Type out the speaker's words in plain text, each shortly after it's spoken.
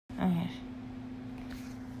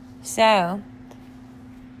So.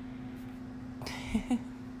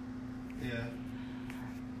 Yeah.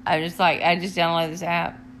 I just downloaded this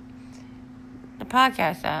app. The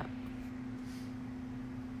podcast app.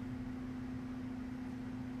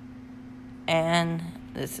 And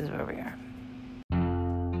this is where we are.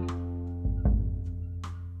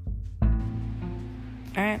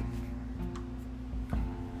 Alright.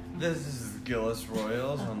 This is Gillis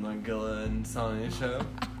Royals on the Gilla and Sonny show.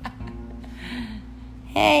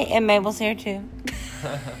 Hey, and Mabel's here too.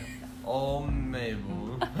 Oh,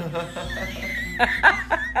 Mabel.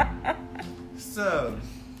 So,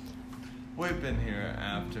 we've been here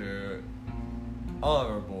after all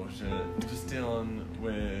of our bullshit, just dealing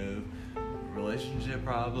with relationship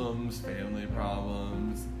problems, family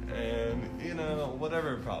problems, and,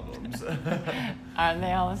 whatever problems. Aren't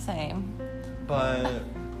they all the same? But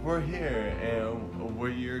we're here, and we're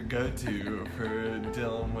your go-to for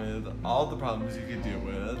dealing with all the problems you could deal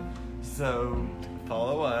with. So,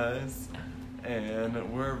 follow us,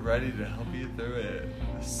 and we're ready to help you through it.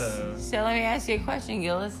 So let me ask you a question,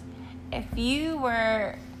 Gillis. If you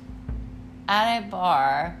were at a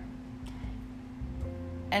bar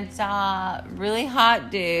and saw a really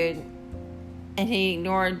hot dude and he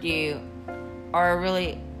ignored you, or a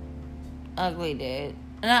really ugly dude,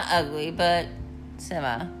 not ugly, but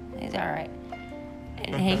semi, he's alright,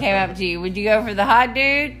 and he came up to you, would you go for the hot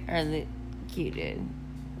dude or the cute dude?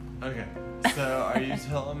 Okay, so are you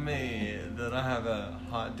telling me that I have a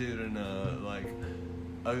hot dude and a,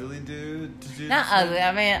 ugly dude to do Not this ugly,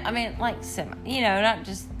 with? I mean, like semi,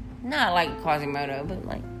 not like Quasimodo, but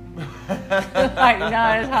like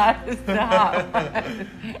not as hot as the hot one.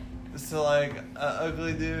 So, a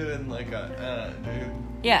ugly dude and, a dude?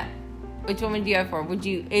 Yeah. Which one would you go for? Would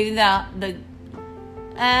you, even though the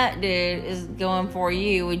dude is going for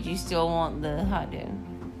you, would you still want the hot dude?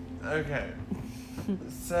 Okay.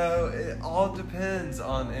 So, it all depends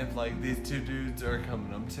on if, these two dudes are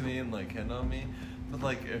coming up to me and, hitting on me.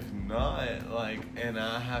 But, if not, and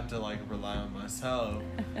I have to, rely on myself,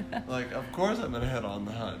 of course I'm gonna hit on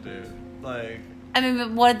the hot dude. I mean,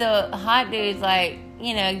 but what the hot dude's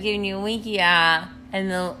giving you a winky eye, and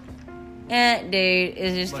the dude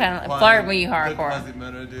is just kind of flirting with you hardcore. The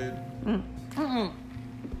Quasimodo dude?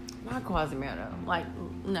 Not Quasimodo.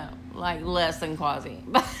 No. Less than Quasi.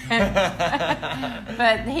 But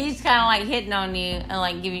he's kind of, hitting on you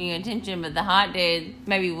and, giving you attention, but the hot dude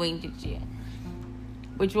maybe winked at you.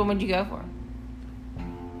 Which one would you go for?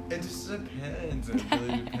 It just depends. It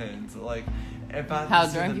really depends. If I How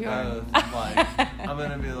listen drunk to you are. both, I'm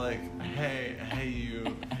gonna be hey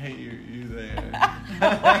you there.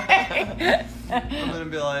 I'm gonna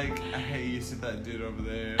be hey, you see that dude over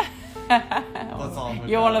there? Let's all hook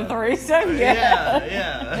You want a up. threesome?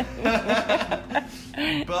 Yeah.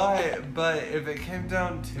 But if it came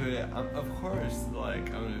down to it, of course, I'm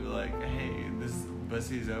gonna be hey, this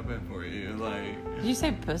pussy's open for you. Did you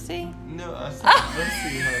say pussy? No, I said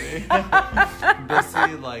pussy, honey.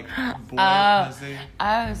 Pussy, boy pussy.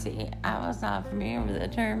 Oh, see, I was not familiar with the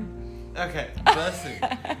term. Okay, pussy.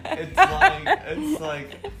 It's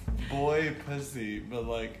boy pussy, but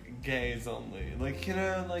gays only.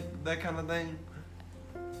 That kind of thing.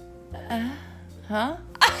 Huh?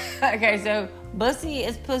 Okay, so pussy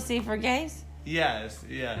is pussy for gays? Yes.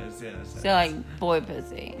 So, boy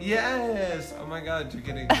pussy. Yes! Oh my god, you're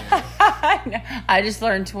getting there. I just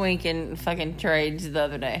learned twink in fucking trades the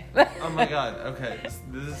other day. Oh my god, okay.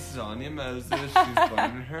 This is Sonia Moses. She's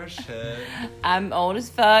learning her shit. I'm old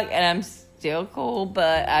as fuck and I'm still cool,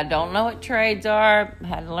 but I don't know what trades are.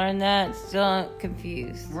 Had to learn that. Still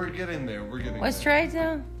confused. We're getting there. What's trades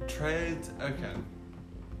now? Trades, okay.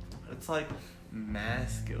 It's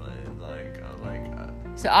masculine,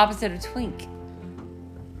 So opposite of twink.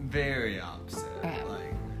 very opposite. Okay.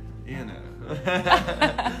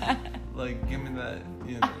 Give me that,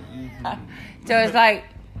 So it's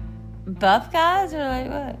buff guys or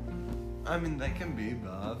what? I mean, they can be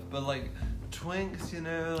buff, but twinks,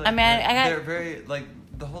 I mean, I got. they're very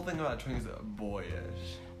the whole thing about twinks is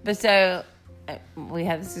boyish. But so we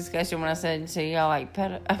had this discussion when I said, so y'all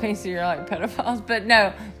so you're like pedophiles, but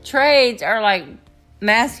no, trades are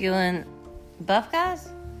masculine buff guys.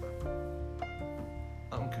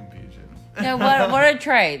 I'm confusion. No, what are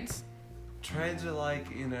trades? Trades are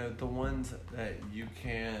the ones that you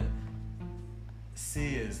can't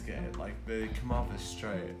see as gay. They come off as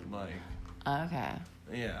straight. Okay.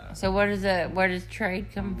 Yeah. So where does trade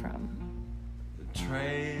come from?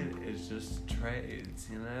 Trade is just trades,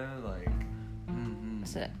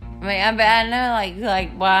 So, I know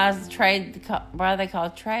why is trade? Why are they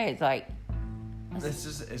called trades? It's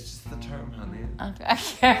just the term, honey. Okay.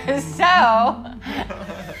 So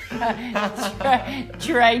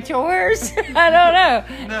Traitors? I don't know.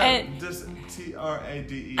 No, just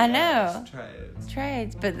TRADES. I know.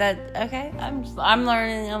 Trades. But that, okay, I'm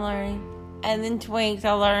learning. And then twinks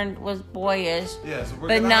I learned was boyish. Yeah, so we're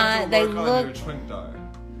but gonna not, have to they work on look, your twink dar.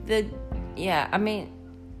 I mean.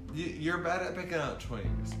 You're bad at picking out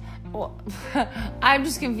twinks. Well, I'm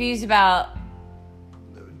just confused about.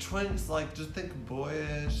 Twinks, like, just think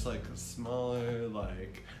boyish, like, smaller,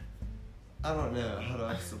 like, I don't know how to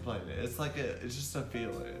explain it. It's like it's just a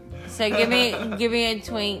feeling. So give me a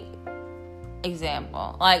twink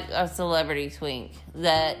example, like a celebrity twink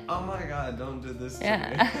that. Oh my God! Don't do this to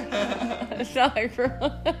me. It's not like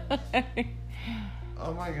real.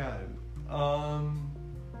 Oh my God.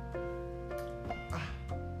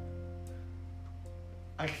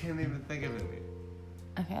 I can't even think of any.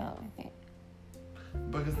 Okay, let me think.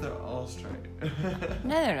 Because they're all straight.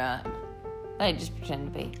 No, they're not. They just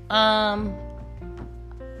pretend to be. A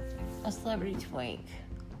celebrity twink.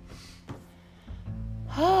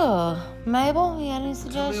 Oh, Mabel, you got any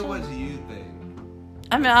suggestions? Tell me, what do you think?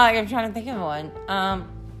 I'm trying to think of one.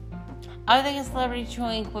 I would think a celebrity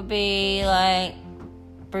twink would be like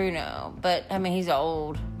Bruno, but I mean he's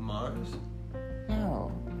old. Mars?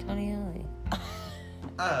 No, Tony Ellie.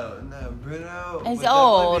 Oh no, Bruno. He's would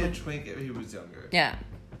old. Definitely be a twink if he was younger. Yeah.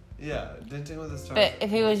 Yeah, Dancing with the Stars. But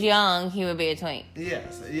if he was young, he would be a twink.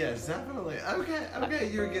 Yes, definitely.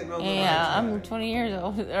 Okay, you're getting on the Yeah, right I'm track. 20 years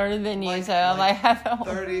older than you, so I'm like half old.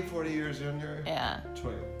 30, 40 years younger. Yeah.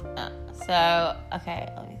 Twink. So, okay,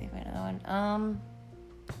 let me think of another one.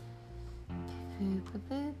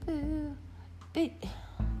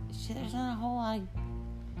 Shit, there's not a whole lot.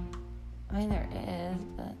 I mean, there is,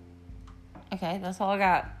 but okay, that's all I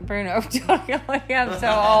got. Bruno, I'm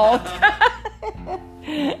so old.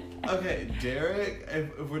 Okay, Derek.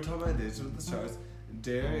 If we're talking about Dancing with the Stars,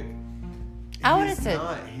 Derek. I would have said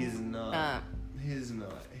He's not. He's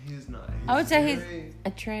I would say very, he's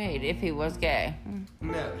a trade if he was gay.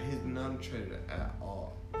 No, he's not a traitor at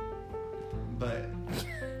all. But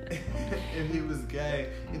if he was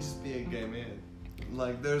gay, he'd just be a gay man.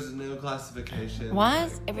 Like, there's no classification. Why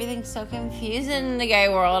is everything so confusing in the gay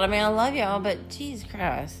world? I mean, I love y'all, but Jesus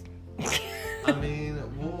Christ. I mean,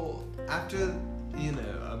 well, after,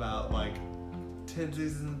 about like 10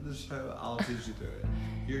 seasons of the show, I'll teach you through it.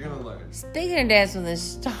 You're gonna learn. Speaking of Dancing with the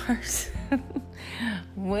Stars,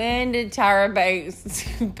 when did Tyra Banks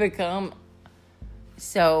become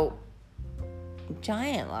so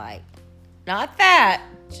giant-like? Not fat,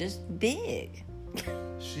 just big.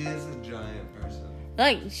 She is a giant person.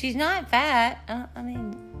 Like, she's not fat. I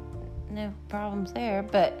mean, no problems there,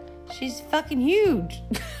 but she's fucking huge.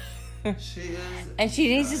 She is. And she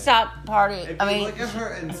needs to giant. stop partying. If you look at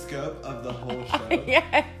her in scope of the whole show,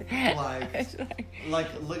 yeah. like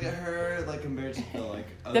look at her like compared to the like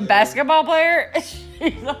the other, basketball player.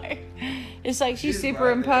 She's like, it's like she's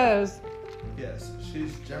superimposed. Right, yes,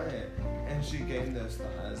 she's giant, and she gained those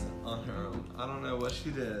thighs on her own. I don't know what she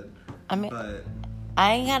did. I mean, but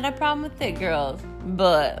I ain't got no problem with thick girls,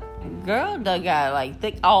 but girl done got like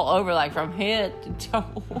thick all over, like from head to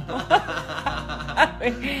toe. I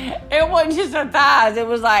mean, it wasn't just her thighs; it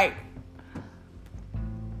was like.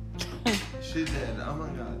 She did. Oh my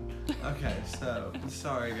god. Okay, so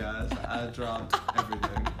sorry guys, I dropped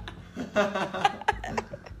everything.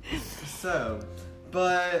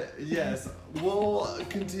 But yes, we'll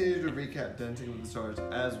continue to recap Dancing with the Stars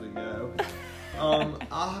as we go.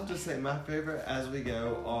 I'll have to say my favorite as we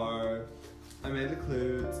go are Amanda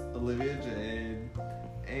Klutz, Olivia Jade,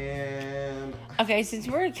 and... Okay, since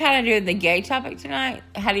we're kind of doing the gay topic tonight,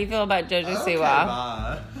 how do you feel about JoJo Siwa?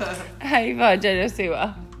 Bye. How do you feel about JoJo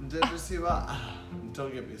Siwa? JoJo Siwa,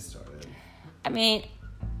 don't get me started. I mean,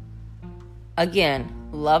 again,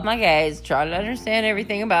 love my gays, try to understand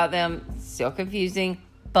everything about them, still confusing,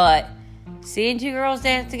 but seeing two girls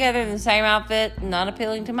dance together in the same outfit, not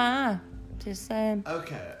appealing to my eye. Just saying.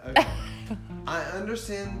 Okay. I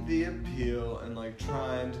understand the appeal and like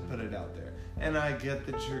trying to put it out there. And I get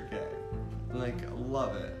that you're gay. Like,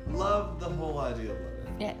 love it. Love the whole idea of it.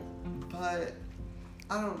 Yeah. But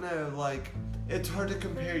I don't know, like, it's hard to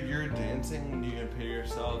compare your dancing when you compare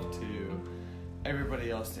yourself to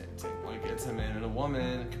everybody else dancing. Like, it's a man and a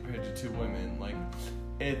woman compared to two women. Like,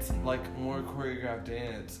 it's like more choreographed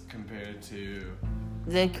dance compared to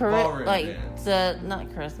The ballroom like dance. not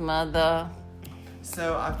charisma,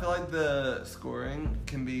 So I feel like the scoring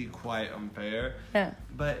can be quite unfair. Yeah.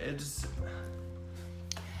 But it's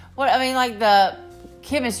like the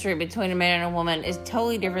chemistry between a man and a woman is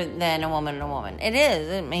totally different than a woman and a woman. It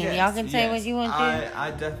is. I mean, y'all can say what you want to.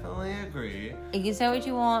 I definitely agree. You can say what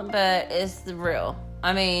you want, but it's the real.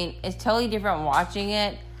 I mean, it's totally different watching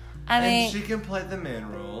it. And she can play the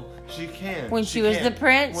man role. She can. When she was the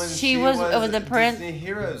prince, when she was the prince. Disney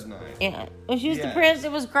Heroes Night. Yeah. When she was the prince,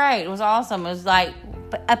 it was great. It was awesome. It was like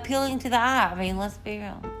appealing to the eye. I mean, let's be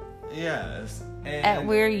real. Yes. And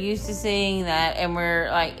we're used to seeing that, and we're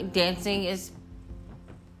like, dancing is.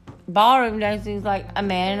 Ballroom dancing is like a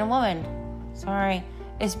man and a woman. Sorry.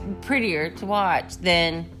 It's prettier to watch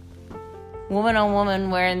than woman on woman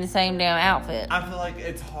wearing the same damn outfit. I feel like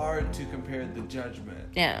it's hard to compare the judgment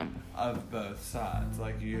of both sides.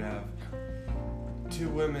 Like, you have two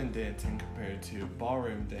women dancing compared to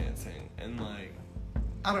ballroom dancing. And, like,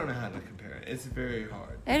 I don't know how to compare it. It's very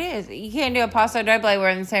hard. It is. You can't do a Paso Doble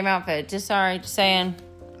wearing the same outfit. Just saying.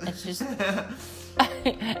 It's just...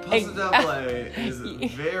 Paso Doble is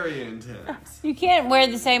very intense. You can't wear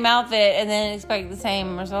the same outfit and then expect the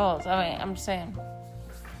same results. I mean, I'm just saying.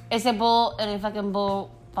 It's a bull and a fucking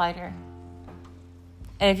bullfighter.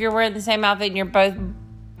 And if you're wearing the same outfit and you're both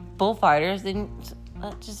bullfighters, then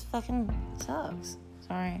that just fucking sucks.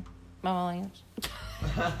 Sorry. My language.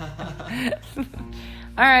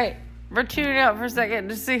 Alright. We're tuning out for a second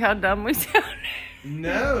to see how dumb we sound.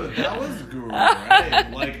 No, that was great.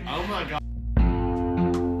 Like, oh my god.